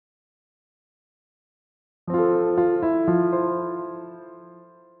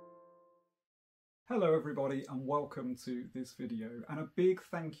Hello everybody and welcome to this video, and a big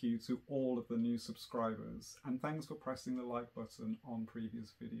thank you to all of the new subscribers, and thanks for pressing the like button on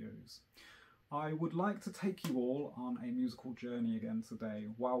previous videos. I would like to take you all on a musical journey again today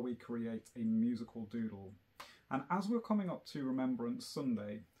while we create a musical doodle. And as we're coming up to Remembrance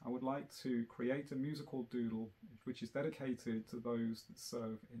Sunday, I would like to create a musical doodle which is dedicated to those that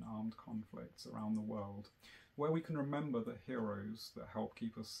serve in armed conflicts around the world, where we can remember the heroes that help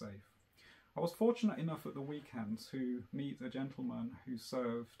keep us safe. I was fortunate enough at the weekend to meet a gentleman who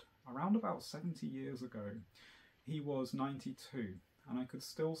served around about 70 years ago. He was 92, and I could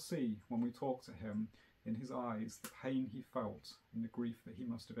still see when we talked to him in his eyes the pain he felt and the grief that he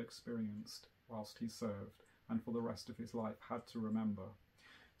must have experienced whilst he served and for the rest of his life had to remember.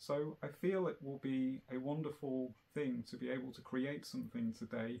 So I feel it will be a wonderful thing to be able to create something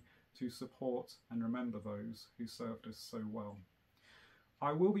today to support and remember those who served us so well.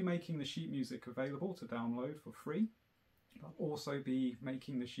 I will be making the sheet music available to download for free. I'll also be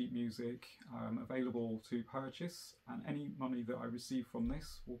making the sheet music available to purchase, and any money that I receive from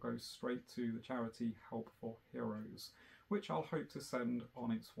this will go straight to the charity Help for Heroes, which I'll hope to send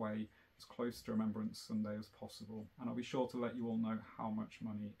on its way as close to Remembrance Sunday as possible, and I'll be sure to let you all know how much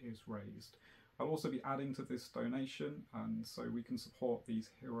money is raised. I'll also be adding to this donation, and so we can support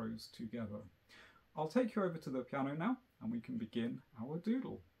these heroes together. I'll take you over to the piano now and we can begin our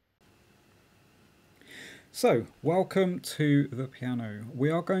doodle. So, welcome to the piano. We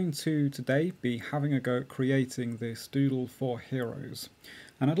are going to today be having a go at creating this Doodle for Heroes.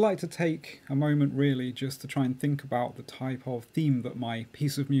 And I'd like to take a moment really just to try and think about the type of theme that my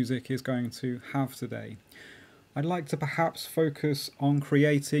piece of music is going to have today. I'd like to perhaps focus on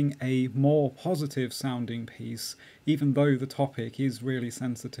creating a more positive sounding piece, even though the topic is really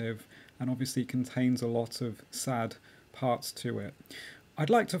sensitive and obviously contains a lot of sad parts to it. I'd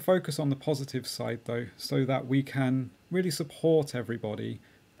like to focus on the positive side though, so that we can really support everybody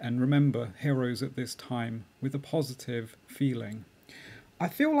and remember heroes at this time with a positive feeling. I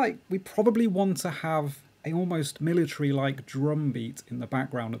feel like we probably want to have a almost military-like drum beat in the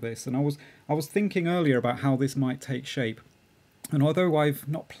background of this, and I was thinking earlier about how this might take shape, and although I've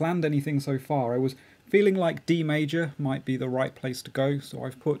not planned anything so far, I was feeling like D major might be the right place to go, so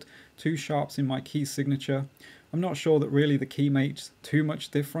I've put 2 sharps in my key signature. I'm not sure that really the key makes too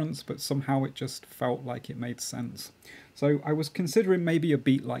much difference, but somehow it just felt like it made sense. So I was considering maybe a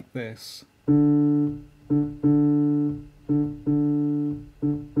beat like this.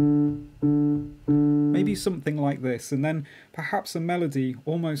 Maybe something like this, and then perhaps a melody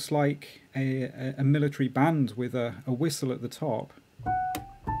almost like a military band with a whistle at the top.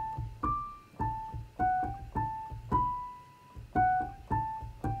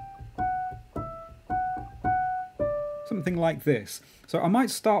 Something like this. So I might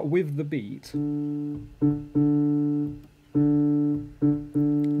start with the beat.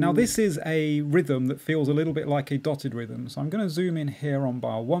 Now this is a rhythm that feels a little bit like a dotted rhythm, so I'm going to zoom in here on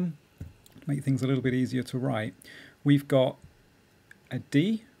bar 1 to make things a little bit easier to write. We've got a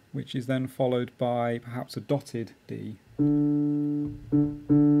D, which is then followed by perhaps a dotted D.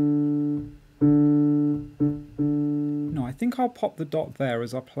 No, I think I'll pop the dot there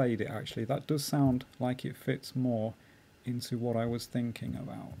as I played it actually. That does sound like it fits more into what I was thinking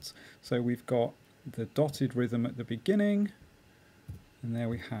about. So we've got the dotted rhythm at the beginning, and there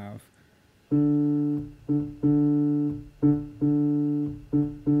we have. Or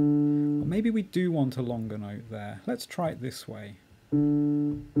maybe we do want a longer note there. Let's try it this way.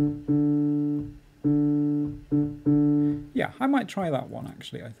 Yeah, I might try that one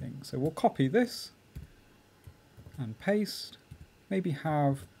actually, I think. So we'll copy this and paste, maybe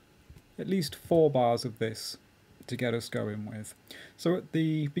have at least 4 bars of this to get us going with. So at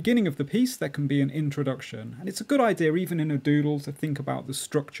the beginning of the piece there can be an introduction, and it's a good idea even in a doodle to think about the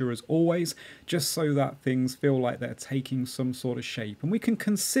structure as always, just so that things feel like they're taking some sort of shape, and we can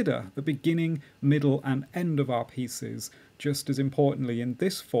consider the beginning, middle and end of our pieces just as importantly in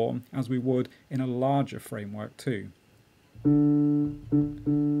this form as we would in a larger framework too.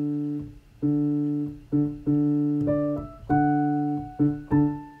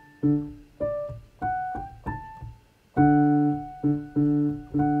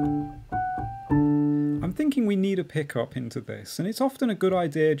 I'm thinking we need a pickup into this, and it's often a good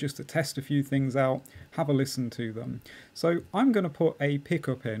idea just to test a few things out, have a listen to them. So I'm going to put a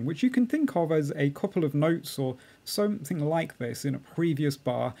pickup in, which you can think of as a couple of notes or something like this in a previous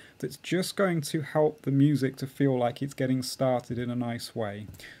bar that's just going to help the music to feel like it's getting started in a nice way.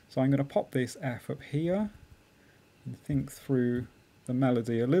 So I'm going to pop this F up here and think through the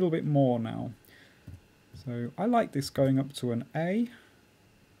melody a little bit more now. So I like this going up to an A.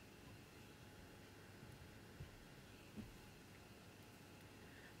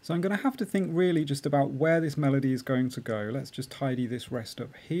 So I'm going to have to think really just about where this melody is going to go. Let's just tidy this rest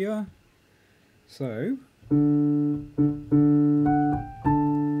up here. So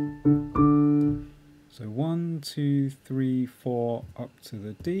 1, 2, 3, 4 up to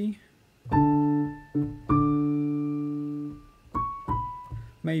the D.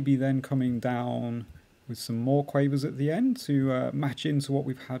 Maybe then coming down with some more quavers at the end to match into what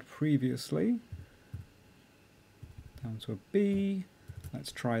we've had previously. Down to a B.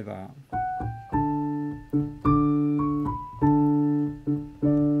 Let's try that.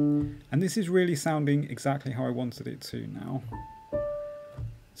 And this is really sounding exactly how I wanted it to now.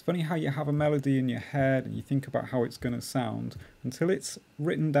 It's funny how you have a melody in your head and you think about how it's going to sound until it's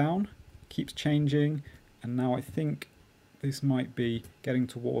written down, keeps changing, and now I think this might be getting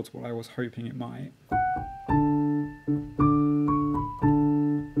towards what I was hoping it might.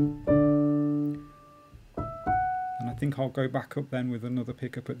 And I think I'll go back up then with another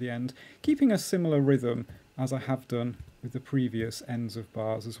pickup at the end, keeping a similar rhythm as I have done with the previous ends of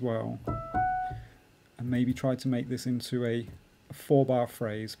bars as well. And maybe try to make this into a 4-bar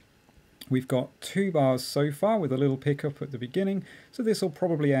phrase. We've got 2 bars so far with a little pickup at the beginning, so this will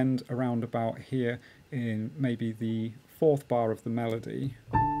probably end around about here in maybe the 4th bar of the melody.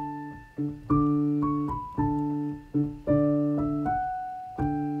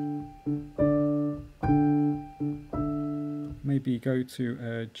 Maybe go to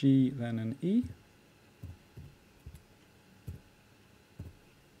a G, then an E.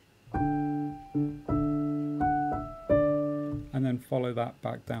 And then follow that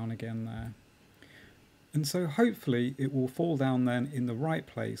back down again there. And so hopefully it will fall down then in the right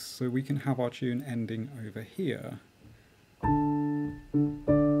place so we can have our tune ending over here.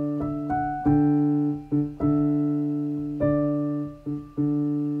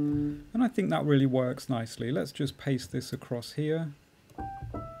 And I think that really works nicely. Let's just paste this across here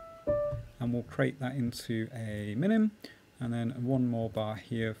and we'll create that into a minim and then 1 more bar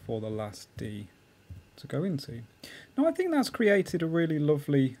here for the last D to go into. Now I think that's created a really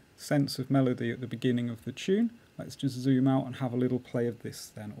lovely sense of melody at the beginning of the tune. Let's just zoom out and have a little play of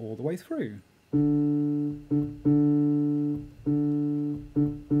this then all the way through.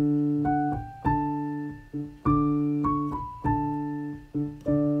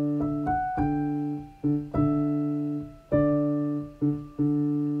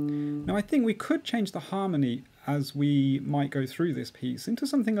 Now I think we could change the harmony as we might go through this piece into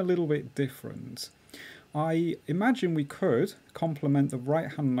something a little bit different. I imagine we could complement the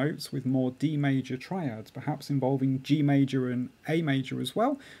right-hand notes with more D major triads, perhaps involving G major and A major as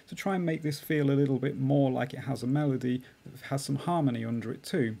well, to try and make this feel a little bit more like it has a melody that has some harmony under it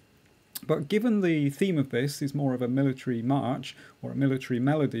too. But given the theme of this is more of a military march or a military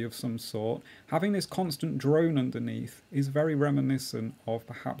melody of some sort, having this constant drone underneath is very reminiscent of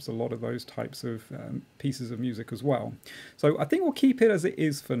perhaps a lot of those types of pieces of music as well. So I think we'll keep it as it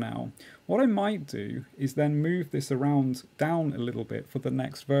is for now. What I might do is then move this around down a little bit for the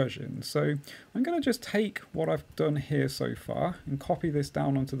next version. So I'm going to just take what I've done here so far and copy this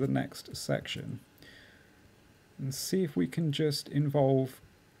down onto the next section and see if we can just involve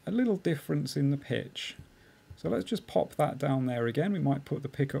a little difference in the pitch. So let's just pop that down there again. We might put the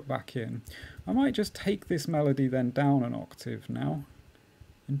pickup back in. I might just take this melody then down an octave now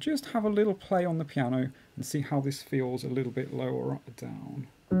and just have a little play on the piano and see how this feels a little bit lower down.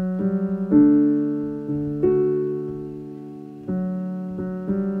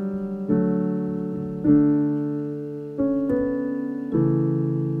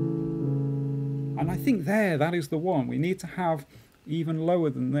 And I think that is the one. We need to have even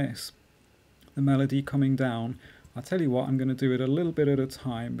lower than this, the melody coming down. I'll tell you what, I'm going to do it a little bit at a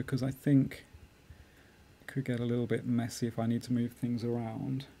time because I think it could get a little bit messy if I need to move things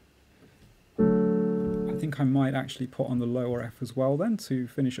around. I think I might actually put on the lower F as well then to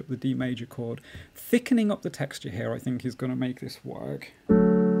finish up the D major chord. Thickening up the texture here I think is going to make this work.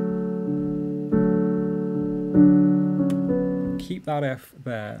 Keep that F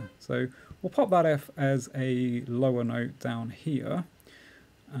there. So we'll pop that F as a lower note down here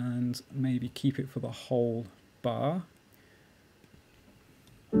and maybe keep it for the whole bar.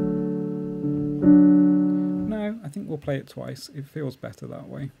 No, I think we'll play it twice. It feels better that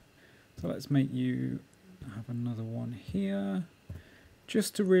way. So let's make you have another one here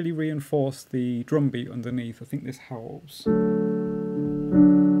just to really reinforce the drum beat underneath. I think this helps.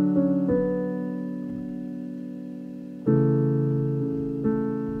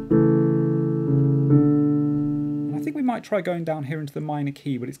 Might try going down here into the minor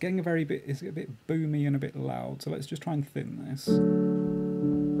key, but it's getting a bit boomy and a bit loud, so let's just try and thin this.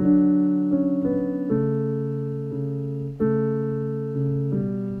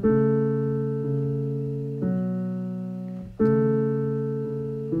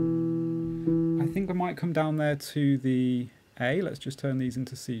 I might come down there to the A. Let's just turn these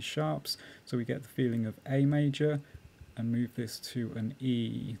into C sharps so we get the feeling of A major, and move this to an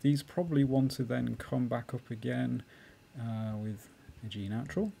E. These probably want to then come back up again with a G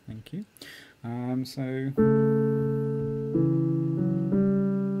natural. Thank you.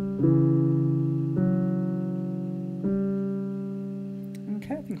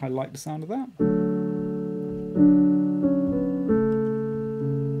 Okay, I think I like the sound of that.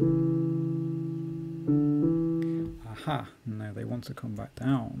 Aha, no, they want to come back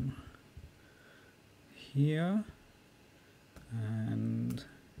down here, and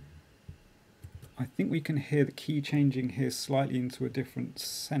I think we can hear the key changing here slightly into a different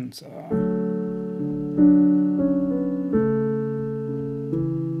center.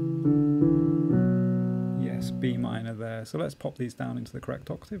 Yes, B minor there. So let's pop these down into the correct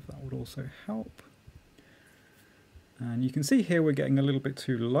octave. That would also help. And you can see here we're getting a little bit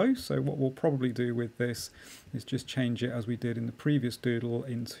too low, so what we'll probably do with this is just change it as we did in the previous doodle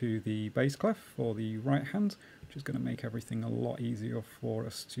into the bass clef for the right hand, which is going to make everything a lot easier for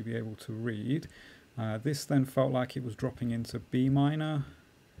us to be able to read. This then felt like it was dropping into B minor,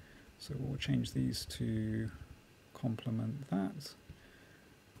 so we'll change these to complement that.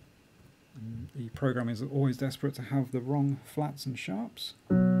 And the program is always desperate to have the wrong flats and sharps.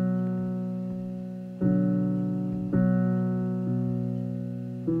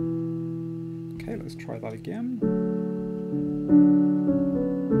 Okay, let's try that again.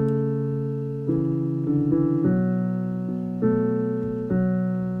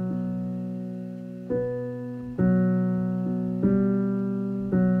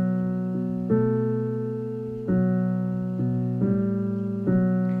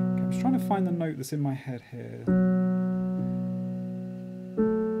 Find the note that's in my head here.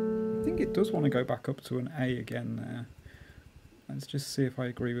 I think it does want to go back up to an A again there. Let's just see if I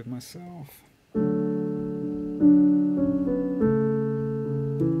agree with myself.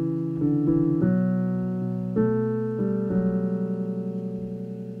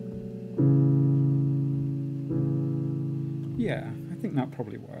 Yeah, I think that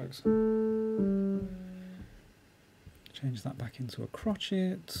probably works. Change that back into a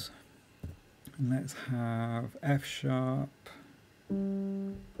crotchet. And let's have F sharp,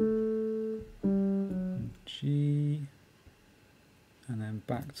 G, and then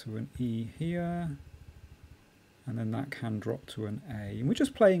back to an E here, and then that can drop to an A. And we're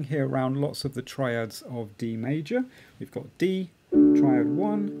just playing here around lots of the triads of D major. We've got D, triad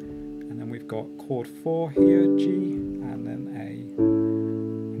 1, and then we've got chord 4 here, G, and then A.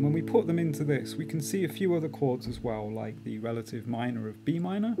 And when we put them into this, we can see a few other chords as well, like the relative minor of B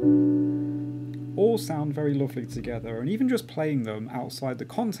minor. All sound very lovely together, and even just playing them outside the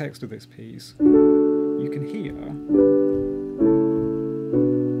context of this piece, you can hear that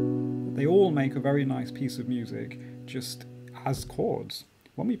they all make a very nice piece of music just as chords.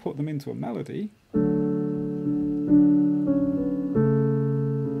 When we put them into a melody, I'm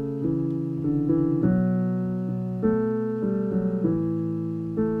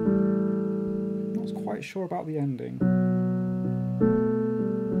not quite sure about the ending.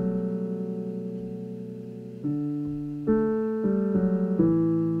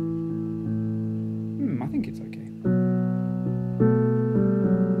 I think it's okay.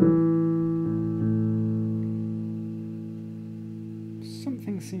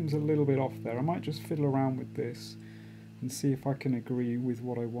 Something seems a little bit off there. I might just fiddle around with this and see if I can agree with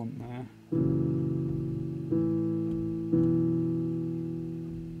what I want there.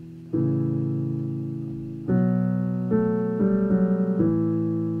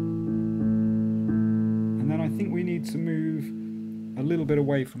 And then I think we need to move a little bit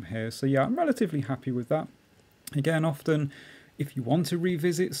away from here. So yeah, I'm relatively happy with that. Again, often if you want to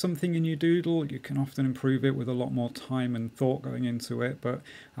revisit something in your doodle, you can often improve it with a lot more time and thought going into it, but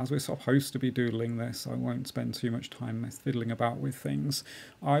as we're supposed to be doodling this, I won't spend too much time fiddling about with things.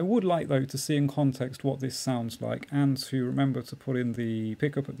 I would like though to see in context what this sounds like, and to remember to put in the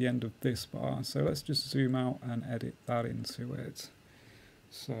pickup at the end of this bar. So let's just zoom out and edit that into it.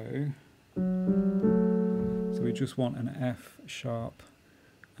 So we just want an F sharp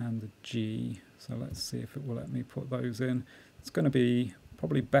and a G. So let's see if it will let me put those in. It's going to be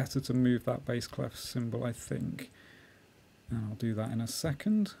probably better to move that bass clef symbol, I think. And I'll do that in a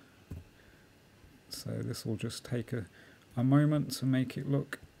second. So this will just take a moment to make it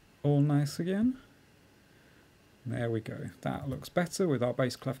look all nice again. There we go. That looks better with our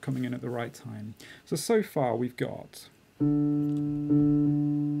bass clef coming in at the right time. So far we've got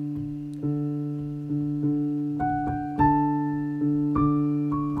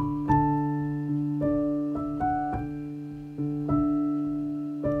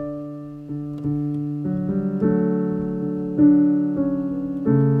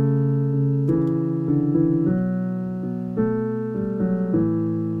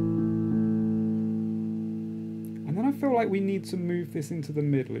this into the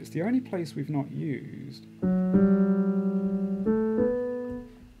middle. It's the only place we've not used.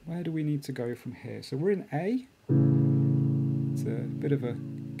 Where do we need to go from here? So we're in A. It's a bit of a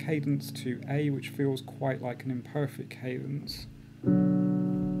cadence to A, which feels quite like an imperfect cadence.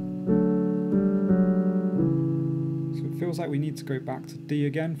 So it feels like we need to go back to D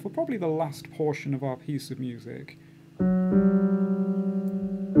again for probably the last portion of our piece of music.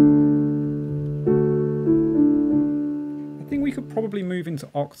 I think we could probably move into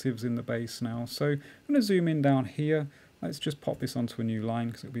octaves in the bass now. So I'm going to zoom in down here. Let's just pop this onto a new line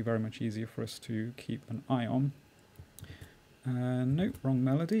because it'll be very much easier for us to keep an eye on. Nope, wrong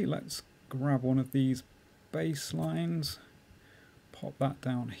melody. Let's grab one of these bass lines, pop that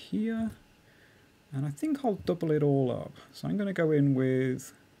down here, and I think I'll double it all up. So I'm going to go in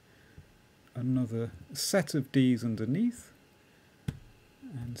with another set of Ds underneath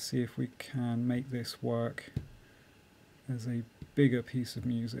and see if we can make this work as a bigger piece of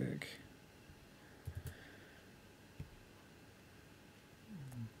music.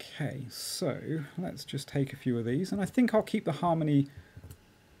 Okay, so let's just take a few of these, and I think I'll keep the harmony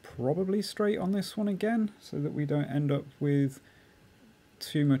probably straight on this one again, so that we don't end up with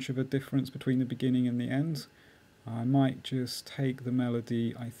too much of a difference between the beginning and the end. I might just take the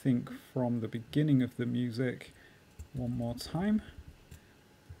melody, I think, from the beginning of the music one more time,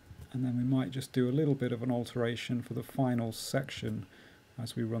 and then we might just do a little bit of an alteration for the final section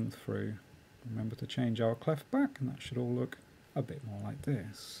as we run through. Remember to change our clef back, and that should all look a bit more like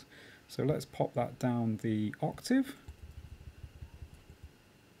this. So let's pop that down the octave.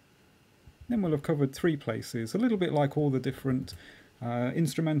 Then we'll have covered 3 places, a little bit like all the different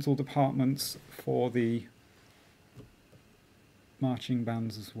instrumental departments for the marching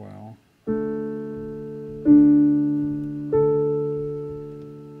bands as well.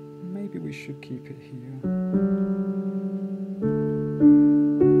 Maybe we should keep it here.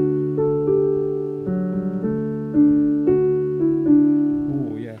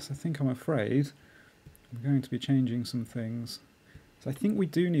 Oh yes, I think I'm afraid I'm going to be changing some things. So I think we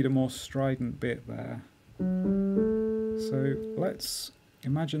do need a more strident bit there. So let's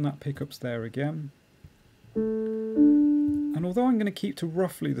imagine that pickup's there again. And although I'm going to keep to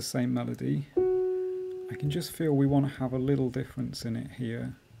roughly the same melody, I can just feel we want to have a little difference in it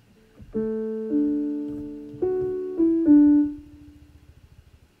here.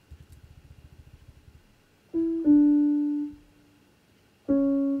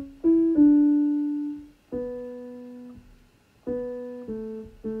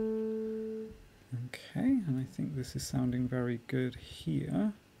 This is sounding very good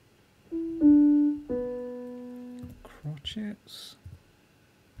here. Crotchets.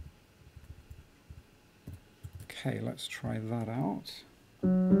 Okay, let's try that out.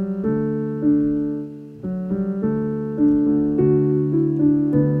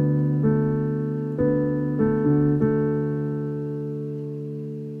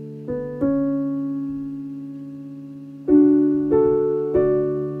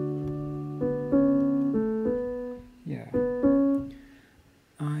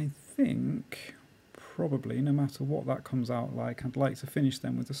 Probably, no matter what that comes out like, I'd like to finish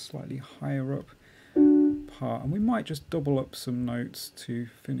them with a slightly higher up part, and we might just double up some notes to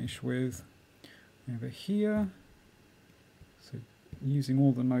finish with over here, so using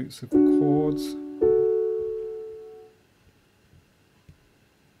all the notes of the chords.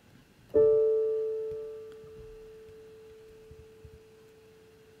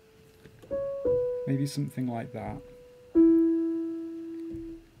 Maybe something like that.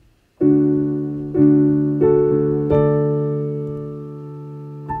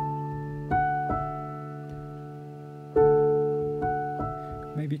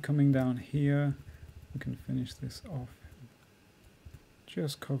 Coming down here, we can finish this off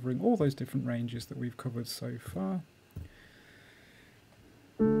just covering all those different ranges that we've covered so far.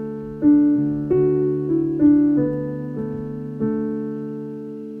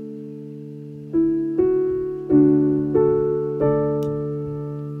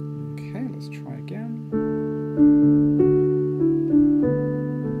 Okay, let's try again.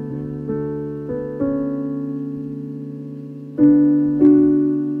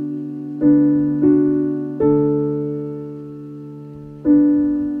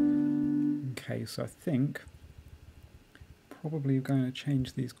 So I think probably going to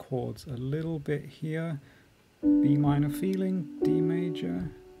change these chords a little bit here. B minor feeling, D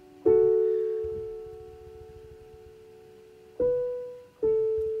major.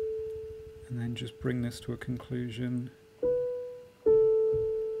 And then just bring this to a conclusion.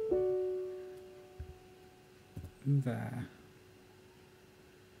 There.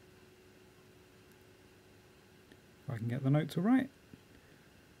 If I can get the note to right.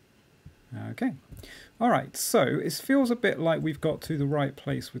 Okay, all right, so it feels a bit like we've got to the right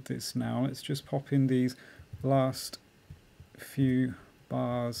place with this now. Let's just pop in these last few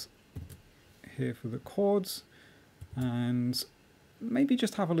bars here for the chords and maybe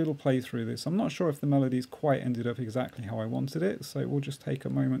just have a little play through this. I'm not sure if the melody's quite ended up exactly how I wanted it, so we'll just take a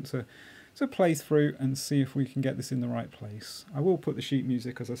moment to play through and see if we can get this in the right place. I will put the sheet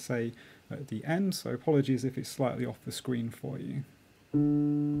music, as I say, at the end, so apologies if it's slightly off the screen for you.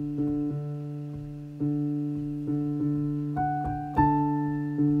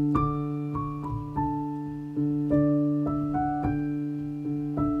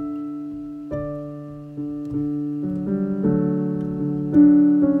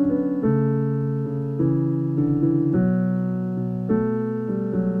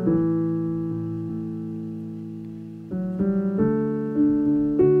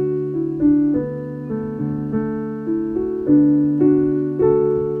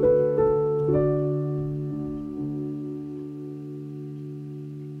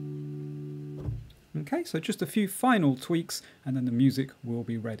 Okay, so just a few final tweaks and then the music will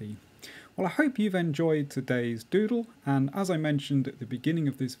be ready. Well, I hope you've enjoyed today's doodle, and as I mentioned at the beginning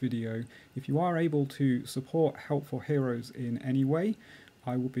of this video, if you are able to support Help for Heroes in any way,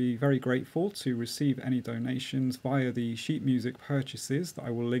 I will be very grateful to receive any donations via the sheet music purchases that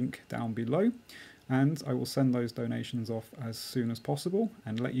I will link down below, and I will send those donations off as soon as possible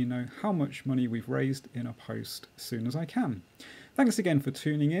and let you know how much money we've raised in a post as soon as I can. Thanks again for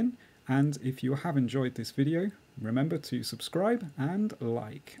tuning in. And if you have enjoyed this video, remember to subscribe and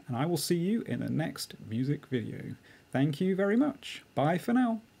like, and I will see you in the next music video. Thank you very much. Bye for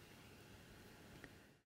now.